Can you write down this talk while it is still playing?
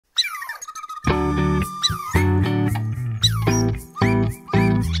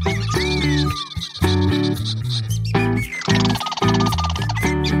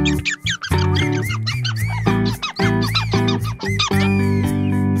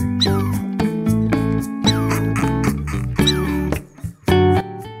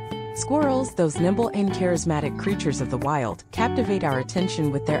those nimble and charismatic creatures of the wild, captivate our attention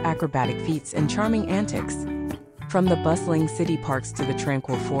with their acrobatic feats and charming antics. From the bustling city parks to the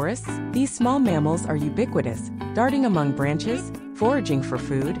tranquil forests, these small mammals are ubiquitous, darting among branches, foraging for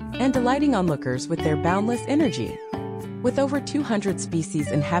food, and delighting onlookers with their boundless energy. With over 200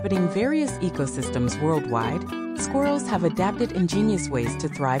 species inhabiting various ecosystems worldwide, squirrels have adapted ingenious ways to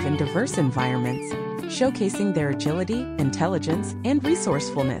thrive in diverse environments, showcasing their agility, intelligence, and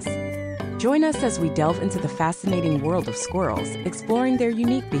resourcefulness. Join us as we delve into the fascinating world of squirrels, exploring their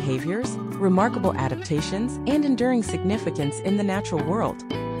unique behaviors, remarkable adaptations, and enduring significance in the natural world.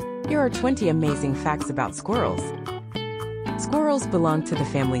 Here are 20 amazing facts about squirrels. Squirrels belong to the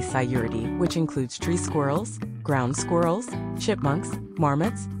family Sciuridae, which includes tree squirrels, ground squirrels, chipmunks,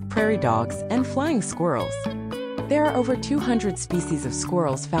 marmots, prairie dogs, and flying squirrels. There are over 200 species of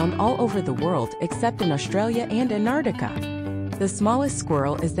squirrels found all over the world except in Australia and Antarctica. The smallest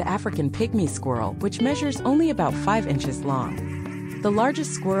squirrel is the African pygmy squirrel, which measures only about 5 inches long. The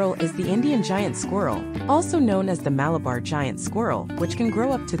largest squirrel is the Indian giant squirrel, also known as the Malabar giant squirrel, which can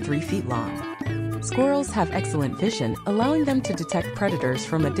grow up to 3 feet long. Squirrels have excellent vision, allowing them to detect predators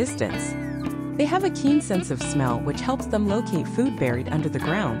from a distance. They have a keen sense of smell, which helps them locate food buried under the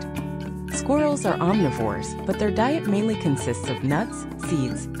ground. Squirrels are omnivores, but their diet mainly consists of nuts,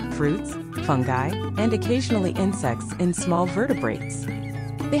 seeds, fruits, fungi, and occasionally insects and small vertebrates.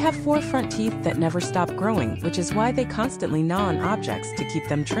 They have 4 front teeth that never stop growing, which is why they constantly gnaw on objects to keep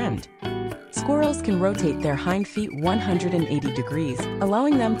them trimmed. Squirrels can rotate their hind feet 180 degrees,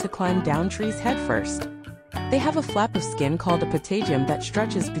 allowing them to climb down trees headfirst. They have a flap of skin called a patagium that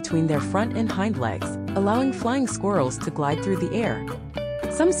stretches between their front and hind legs, allowing flying squirrels to glide through the air.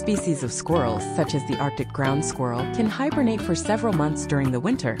 Some species of squirrels, such as the Arctic ground squirrel, can hibernate for several months during the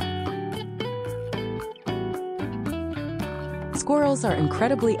winter. Squirrels are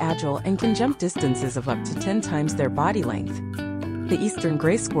incredibly agile and can jump distances of up to 10 times their body length. The eastern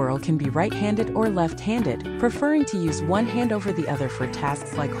gray squirrel can be right-handed or left-handed, preferring to use one hand over the other for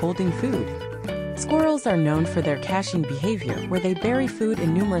tasks like holding food. Squirrels are known for their caching behavior, where they bury food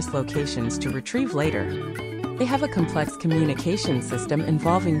in numerous locations to retrieve later. They have a complex communication system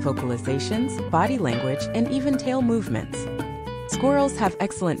involving vocalizations, body language, and even tail movements. Squirrels have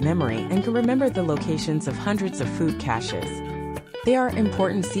excellent memory and can remember the locations of hundreds of food caches. They are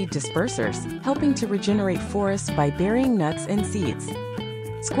important seed dispersers, helping to regenerate forests by burying nuts and seeds.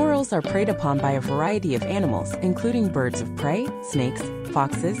 Squirrels are preyed upon by a variety of animals, including birds of prey, snakes,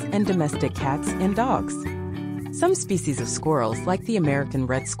 foxes, and domestic cats and dogs. Some species of squirrels, like the American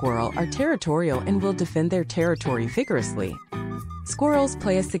red squirrel, are territorial and will defend their territory vigorously. Squirrels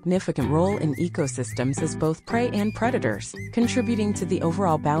play a significant role in ecosystems as both prey and predators, contributing to the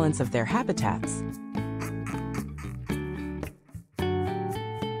overall balance of their habitats.